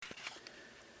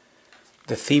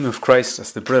The theme of Christ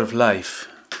as the bread of life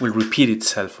will repeat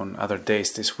itself on other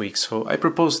days this week, so I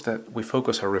propose that we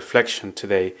focus our reflection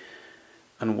today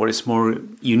on what is more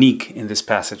unique in this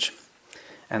passage.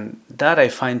 And that I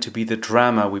find to be the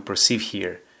drama we perceive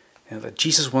here, that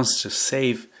Jesus wants to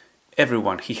save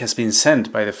everyone. He has been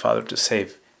sent by the Father to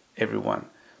save everyone,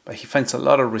 but he finds a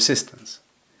lot of resistance.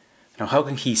 Now, how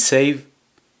can he save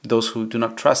those who do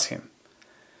not trust him?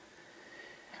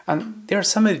 And there are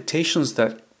some meditations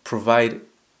that provide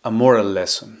a moral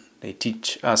lesson. They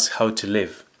teach us how to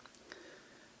live.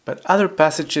 But other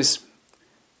passages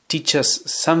teach us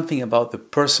something about the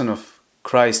person of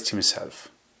Christ himself.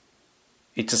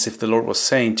 It's as if the Lord was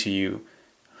saying to you,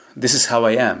 this is how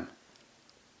I am.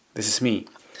 This is me.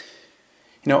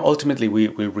 Ultimately we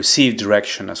will receive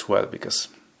direction as well, because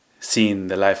seeing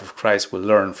the life of Christ we'll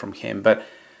learn from him. But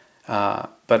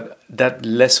that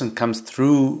lesson comes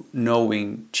through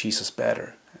knowing Jesus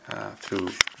better, through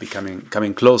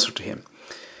coming closer to him.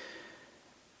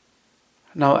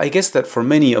 Now, I guess that for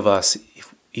many of us,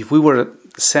 if we were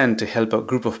sent to help a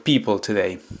group of people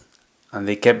today, and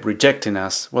they kept rejecting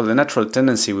us, well, the natural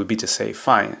tendency would be to say,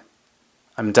 "Fine,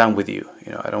 I'm done with you.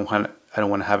 I don't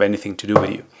want to have anything to do with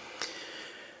you."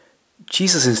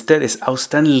 Jesus instead is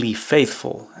outstandingly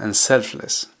faithful and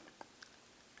selfless.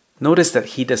 Notice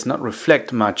that he does not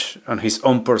reflect much on his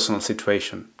own personal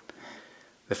situation.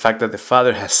 The fact that the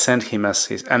Father has sent him as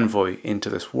his envoy into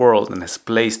this world and has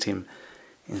placed him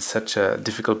in such a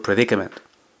difficult predicament.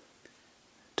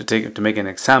 To make an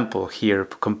example here,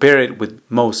 compare it with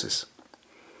Moses.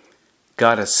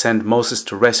 God has sent Moses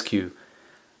to rescue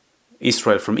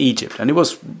Israel from Egypt, and it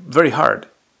was very hard.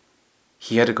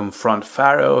 He had to confront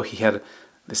Pharaoh. He had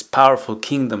this powerful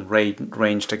kingdom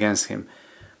ranged against him.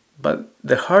 But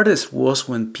the hardest was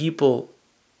when people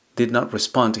did not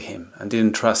respond to him and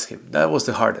didn't trust him. That was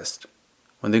the hardest,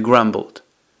 when they grumbled.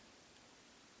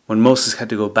 When Moses had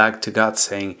to go back to God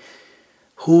saying,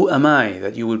 "Who am I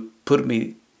that you would put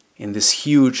me in this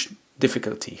huge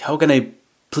difficulty? How can I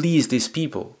please these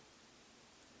people?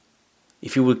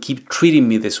 If you will keep treating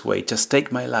me this way, just take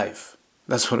my life."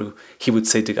 That's what he would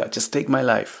say to God, "Just take my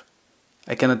life.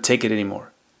 I cannot take it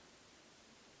anymore."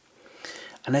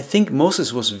 And I think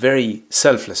Moses was very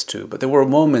selfless too, but there were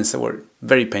moments that were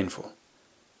very painful.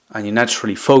 And you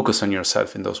naturally focus on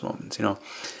yourself in those moments,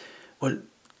 Well,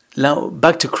 now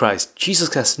back to Christ.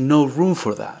 Jesus has no room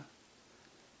for that.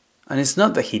 And it's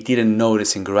not that he didn't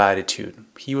notice ingratitude.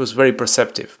 He was very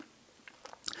perceptive.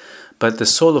 But the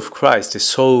soul of Christ is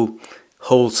so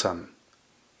wholesome,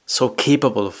 so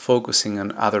capable of focusing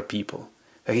on other people,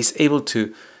 that he's able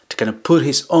to kind of put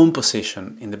his own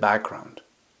position in the background.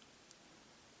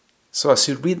 So as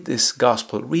you read this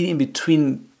gospel, read in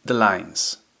between the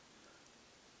lines.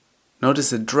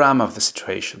 Notice the drama of the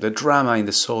situation, the drama in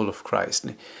the soul of Christ.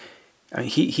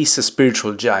 He's a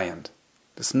spiritual giant.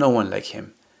 There's no one like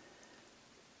him.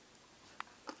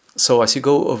 So as you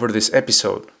go over this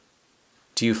episode,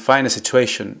 do you find a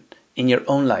situation in your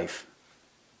own life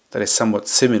that is somewhat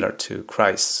similar to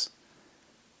Christ's?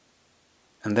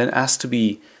 And then ask to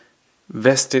be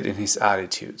vested in his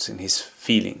attitudes, in his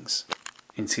feelings,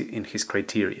 in his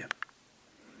criteria.